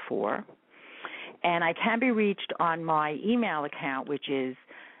 5354, and I can be reached on my email account, which is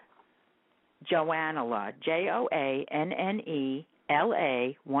Joannela, JOANNELA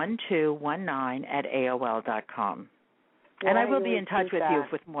 1219 and I will be in touch with you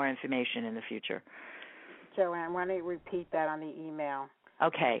with more information in the future. Joanne, why don't you repeat that on the email?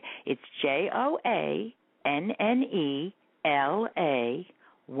 Okay, it's JOANNELA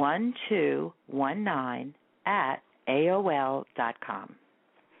 1219 @AOL.com.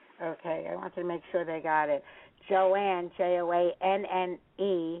 Okay, I want to make sure they got it. Joanne, JOANNE.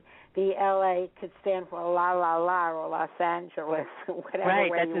 The LA could stand for La La La or Los Angeles, whatever.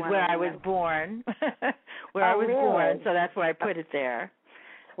 Right, way that you is want where to I was born. Born, so that's where I put it there.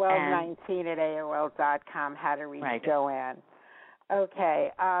 1219 @AOL.com. How to reach Joanne.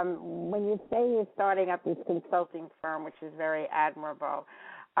 Okay. When you say you're starting up this consulting firm, which is very admirable,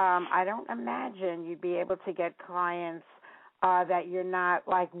 I don't imagine you'd be able to get clients that you're not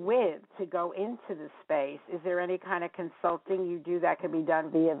with to go into the space. Is there any kind of consulting you do that can be done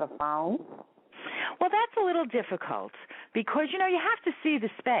via the phone? Well, that's a little difficult because, you have to see the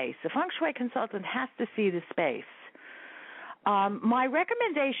space. The Feng Shui consultant has to see the space. My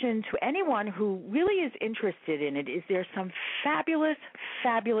recommendation to anyone who really is interested in it is there's some fabulous,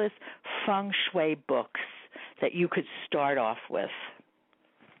 fabulous Feng Shui books that you could start off with.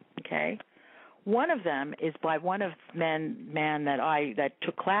 Okay? One of them is by one of man that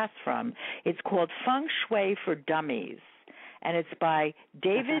took class from. It's called Feng Shui for Dummies, and it's by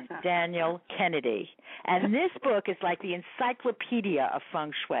David Daniel Kennedy. And this book is like the encyclopedia of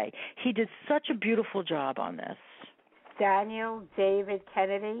Feng Shui. He did such a beautiful job on this. David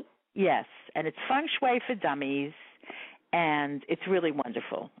Kennedy? Yes, and it's Feng Shui for Dummies, and it's really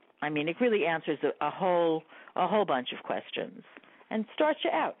wonderful. I mean, it really answers a whole bunch of questions and starts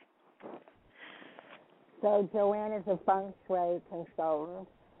you out. So Joanne is a Feng Shui consultant,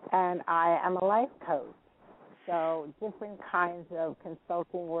 and I am a life coach. So different kinds of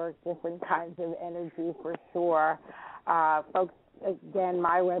consulting work, different kinds of energy for sure. Folks, again,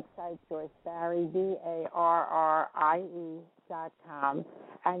 my website, Joyce Barrie, BARRIE.com,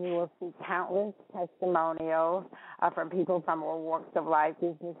 and you will see countless testimonials from people from all walks of life,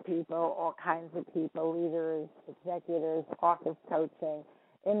 business people, all kinds of people, leaders, executives, office coaching,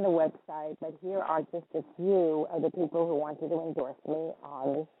 in the website, but here are just a few of the people who wanted to endorse me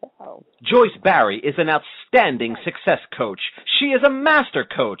on the show. Joyce Barrie is an outstanding success coach. She is a master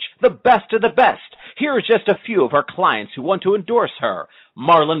coach, the best of the best. Here are just a few of her clients who want to endorse her.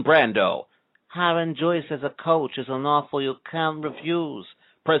 Marlon Brando. Hiring Joyce as a coach is an offer you can't refuse.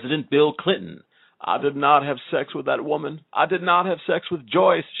 President Bill Clinton. I did not have sex with that woman. I did not have sex with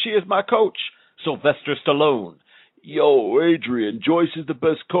Joyce. She is my coach. Sylvester Stallone. Yo, Adrian, Joyce is the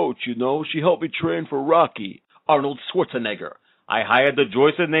best coach, She helped me train for Rocky. Arnold Schwarzenegger. I hired the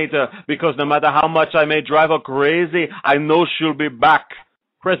Joyceinator because no matter how much I may drive her crazy, I know she'll be back.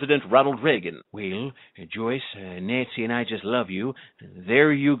 President Ronald Reagan. Well, Joyce, Nancy and I just love you.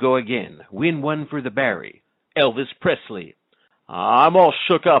 There you go again. Win one for the Barrie. Elvis Presley. I'm all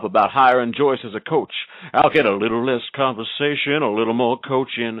shook up about hiring Joyce as a coach. I'll get a little less conversation, a little more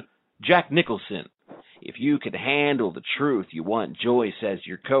coaching. Jack Nicholson. If you can handle the truth, you want Joyce as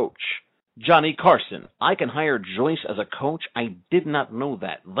your coach. Johnny Carson, I can hire Joyce as a coach. I did not know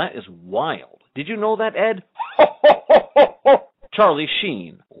that. That is wild. Did you know that, Ed? Ho, ho, ho, ho, ho. Charlie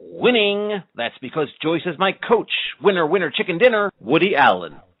Sheen, winning. That's because Joyce is my coach. Winner, winner, chicken dinner. Woody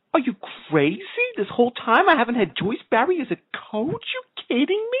Allen. Are you crazy? This whole time I haven't had Joyce Barry as a coach? You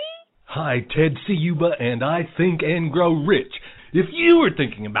kidding me? Hi, Ted Ciuba, and I think and grow rich. If you were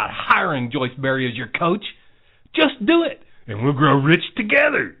thinking about hiring Joyce Barry as your coach, just do it, and we'll grow rich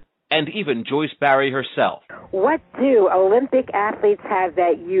together. And even Joyce Barry herself. What do Olympic athletes have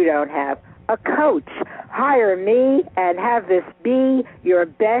that you don't have? A coach. Hire me and have this be your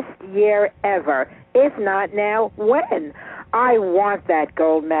best year ever. If not now, when? I want that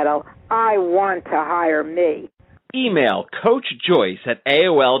gold medal. I want to hire me. Email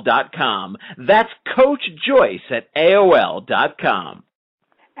CoachJoyce@AOL.com. That's CoachJoyce@AOL.com.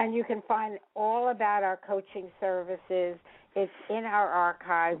 And you can find all about our coaching services. It's in our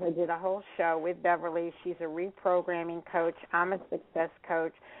archives. I did a whole show with Beverly. She's a reprogramming coach. I'm a success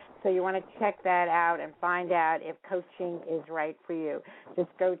coach. So you want to check that out and find out if coaching is right for you.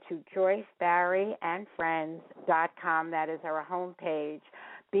 Just go to JoyceBarryandFriends.com. That is our homepage,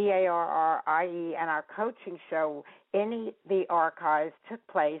 BARRIE, and our coaching show in the archives took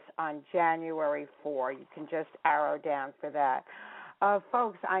place on January 4. You can just arrow down for that.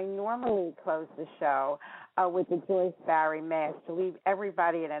 Folks, I normally close the show with the Joyce Barry Mass to leave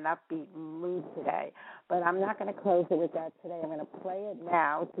everybody in an upbeat mood today. But I'm not going to close it with that today. I'm going to play it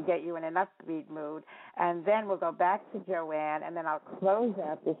now to get you in an upbeat mood. And then we'll go back to Joanne, and then I'll close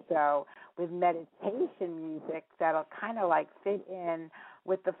out the show with meditation music that'll kind of like fit in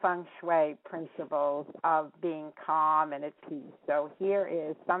with the Feng Shui principles of being calm and at peace. So here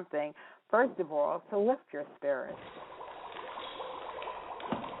is something, first of all, to lift your spirits.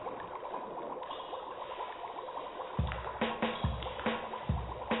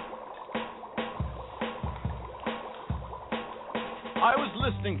 I was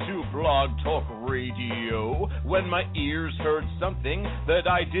listening to Blog Talk Radio when my ears heard something that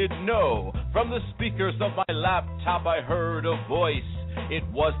I didn't know. From the speakers of my laptop I heard a voice. It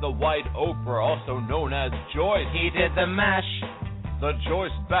was the White Oprah, also known as Joyce. He did the mash. The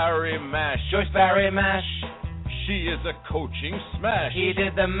Joyce Barry Mash. Joyce Barry mash. She is a coaching smash. He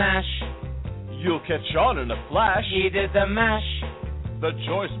did the mash. You'll catch on in a flash. He did the mash. The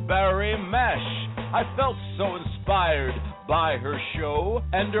Joyce Barry Mash. I felt so inspired by her show,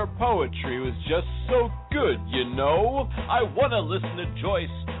 and her poetry was just so good, you know. I want to listen to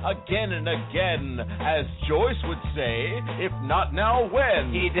Joyce again and again, as Joyce would say, if not now,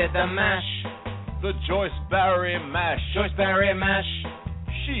 when? He did the mash. The Joyce Barry Mash. Joyce Barry mash.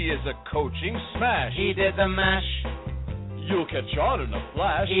 She is a coaching smash. He did the mash. You'll catch on in a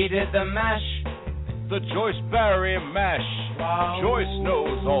flash. He did the mash. The Joyce Barry Mash. Wow. Joyce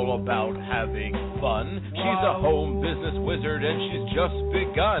knows all about having fun. She's a home business wizard and she's just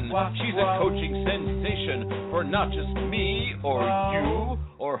begun. She's a coaching sensation for not just me or you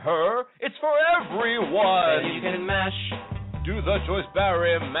or her. It's for everyone. Then you can mash. Do the Joyce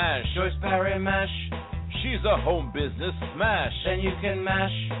Barry Mash. Joyce Barry mash. She's a home business smash. Then you can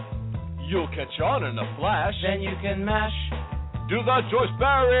mash. You'll catch on in a flash. Then you can mash. Do the Joyce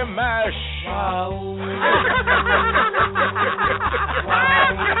Barry Mash. Wow.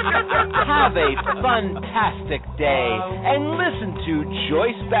 Have a fantastic day and listen to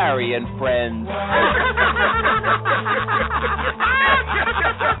Joyce Barry and Friends.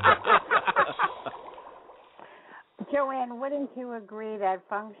 Joanne, wouldn't you agree that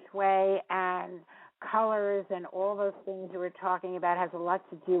Feng Shui and colors and all those things you were talking about has a lot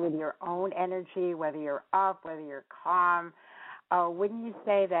to do with your own energy, whether you're up, whether you're calm? Wouldn't you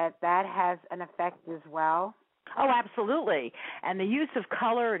say that that has an effect as well? Oh, absolutely. And the use of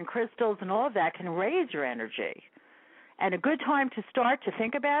color and crystals and all of that can raise your energy. And a good time to start to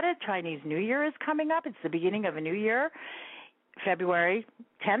think about it, Chinese New Year is coming up. It's the beginning of a new year, February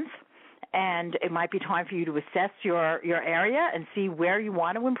 10th. And it might be time for you to assess your area and see where you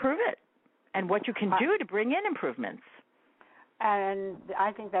want to improve it and what you can do to bring in improvements. And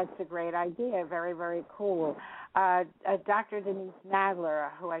I think that's a great idea. Very, very cool. Dr. Denise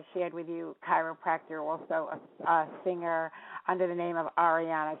Nadler, who I shared with you, chiropractor, also a singer under the name of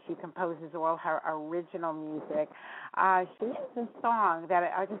Ariana. She composes all her original music. She has a song that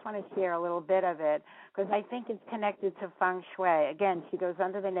I just want to share a little bit of it because I think it's connected to Feng Shui. Again, she goes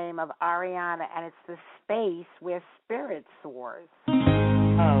under the name of Ariana, and it's the space where spirit soars.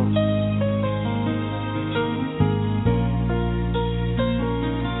 Oh.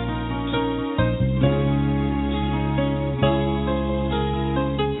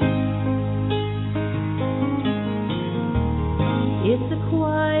 It's a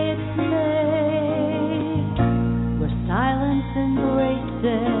quiet place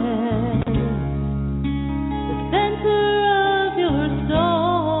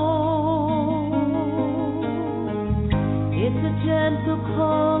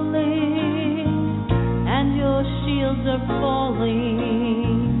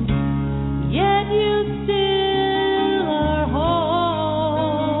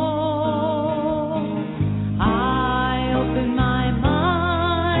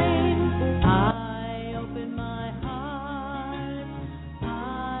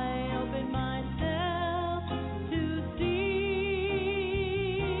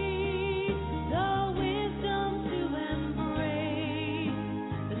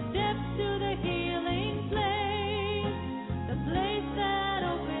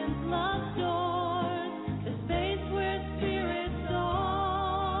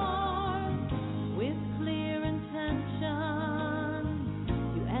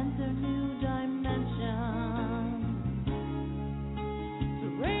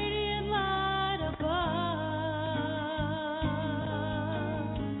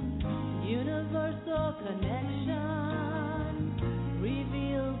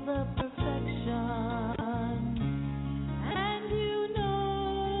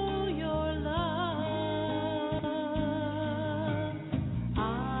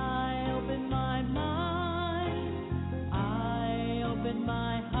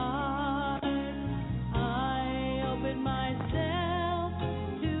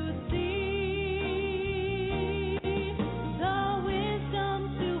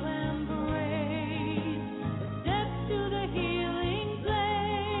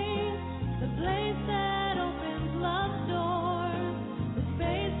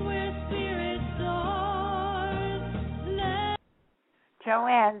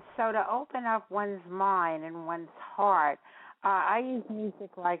Joanne, so to open up one's mind and one's heart, I use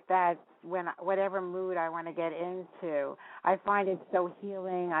music like that when whatever mood I want to get into. I find it so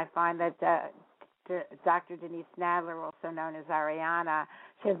healing. I find that Dr. Denise Nadler, also known as Ariana,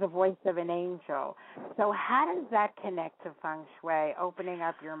 she has the voice of an angel. So how does that connect to Feng Shui, opening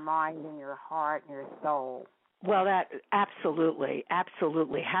up your mind and your heart and your soul? Well, that absolutely.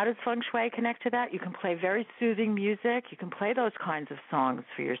 How does Feng Shui connect to that? You can play very soothing music. You can play those kinds of songs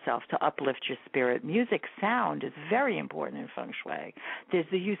for yourself to uplift your spirit. Music sound is very important in Feng Shui. There's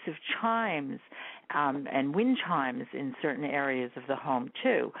the use of chimes and wind chimes in certain areas of the home,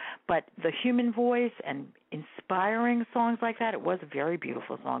 too. But the human voice and inspiring songs like that, it was a very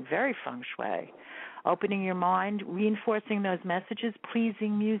beautiful song, very Feng Shui. Opening your mind, reinforcing those messages,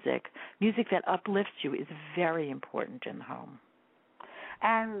 pleasing music that uplifts you is very important in the home.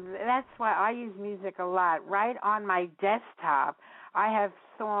 And that's why I use music a lot. Right on my desktop, I have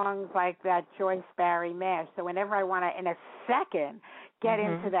songs like that Joyce Barry Mash. So whenever I want to, in a second, get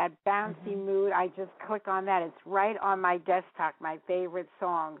into that bouncy mood, I just click on that. It's right on my desktop, my favorite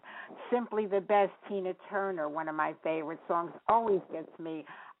song. Simply the Best, Tina Turner, one of my favorite songs, always gets me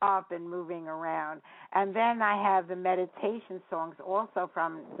up and moving around. And then I have the meditation songs also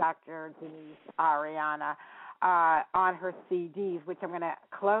from Dr. Denise Ariana on her CDs, which I'm going to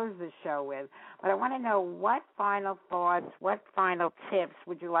close the show with. But I want to know, what final thoughts, what final tips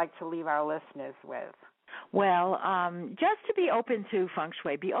would you like to leave our listeners with? Well, just to be open to Feng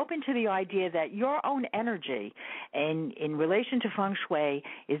Shui, be open to the idea that your own energy in relation to Feng Shui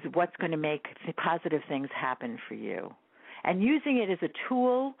is what's going to make the positive things happen for you. And using it as a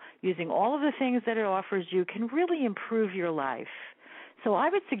tool, using all of the things that it offers you, can really improve your life. So I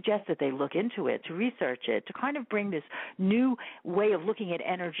would suggest that they look into it, to research it, to kind of bring this new way of looking at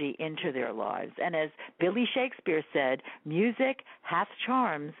energy into their lives. And as Billy Shakespeare said, music hath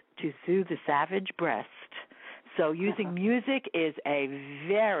charms to soothe the savage breast. So using music is a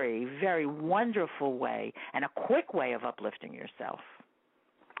very, very wonderful way and a quick way of uplifting yourself.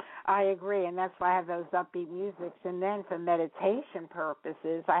 I agree, and that's why I have those upbeat musics. And then for meditation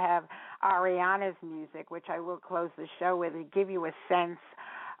purposes, I have Ariana's music, which I will close the show with, to give you a sense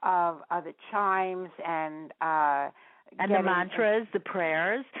of the chimes and the mantras, the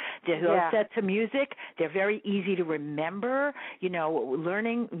prayers. They're set to music. They're very easy to remember. You know,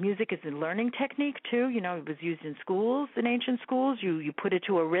 learning music is a learning technique, too. You know, it was used in schools, in ancient schools. You put it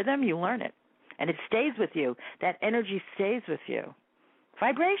to a rhythm, you learn it. And it stays with you. That energy stays with you.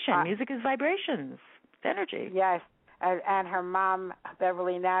 Vibration. Music is vibrations. It's energy. Yes. And her mom,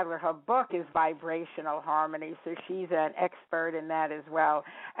 Beverly Nadler, her book is Vibrational Harmony, so she's an expert in that as well.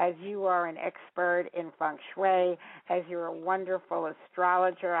 As you are an expert in Feng Shui, as you're a wonderful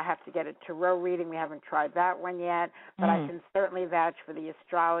astrologer, I have to get a tarot reading. We haven't tried that one yet, but I can certainly vouch for the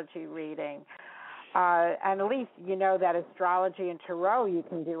astrology reading. And at least you know that astrology and tarot you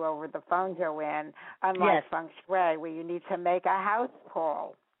can do over the phone, Joanne, unlike Feng Shui, where you need to make a house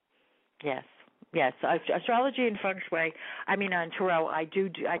call. Yes. Astrology and Feng Shui, I mean, on tarot, I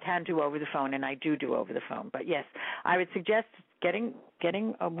can do over the phone, and I do over the phone. But yes, I would suggest getting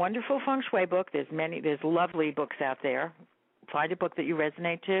a wonderful Feng Shui book. There's lovely books out there. Find a book that you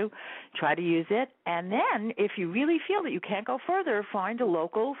resonate to, try to use it, and then if you really feel that you can't go further, find a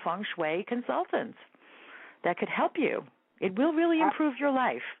local Feng Shui consultant that could help you. It will really improve your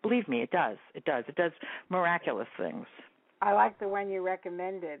life. Believe me, it does. It does miraculous things. I like the one you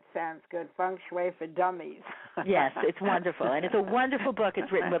recommended. Sounds good. Feng Shui for Dummies. Yes, it's wonderful, and it's a wonderful book. It's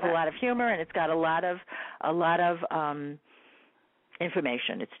written with a lot of humor, and it's got a lot of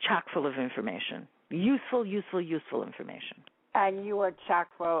information. It's chock full of information. Useful information. And you are chock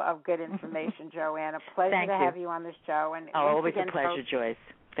full of good information, Joanne. A pleasure to have you on the show. And always a pleasure, Joyce.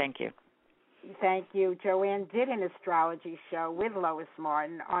 Thank you. Thank you. Joanne did an astrology show with Lois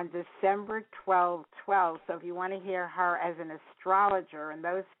Martin on December 12. So if you want to hear her as an astrologer and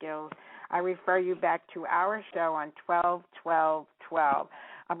those skills, I refer you back to our show on 12/12/12.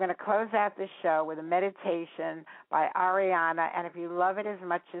 I'm going to close out the show with a meditation by Ariana, and if you love it as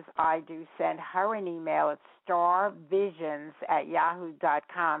much as I do, send her an email at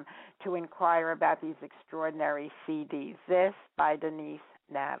starvisions@yahoo.com to inquire about these extraordinary CDs. This by Denise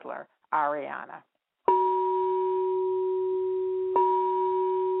Nadler. Ariana.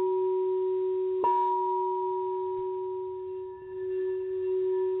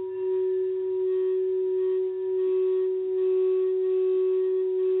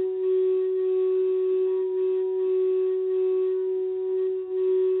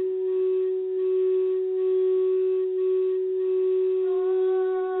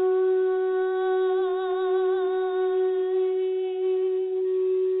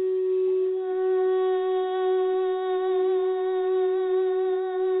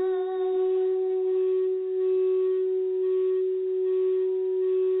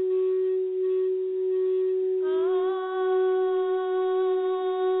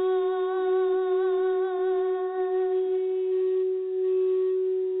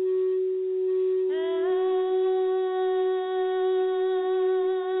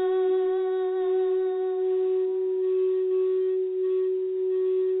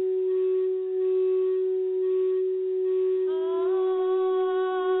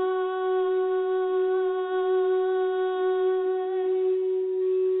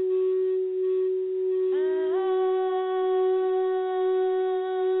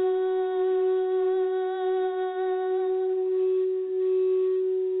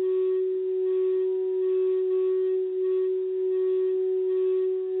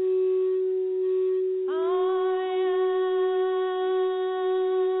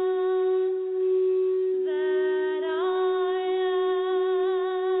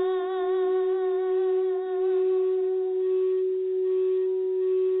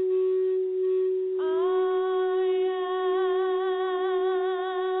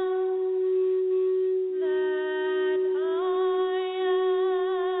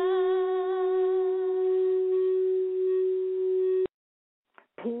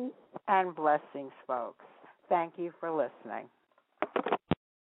 Peace and blessings, folks. Thank you for listening.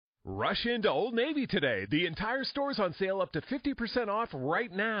 Rush into Old Navy today. The entire store's on sale up to 50% off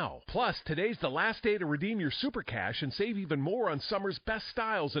right now. Plus, today's the last day to redeem your super cash and save even more on summer's best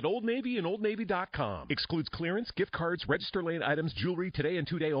styles at Old Navy and OldNavy.com. Excludes clearance, gift cards, register lane items, jewelry, today and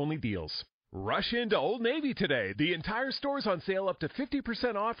 2-day only deals. Rush into Old Navy today. The entire store's on sale up to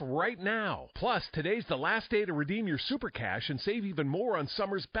 50% off right now. Plus, today's the last day to redeem your super cash and save even more on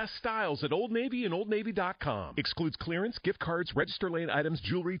summer's best styles at Old Navy and OldNavy.com. Excludes clearance, gift cards, register lane items,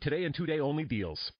 jewelry, today and 2-day only deals.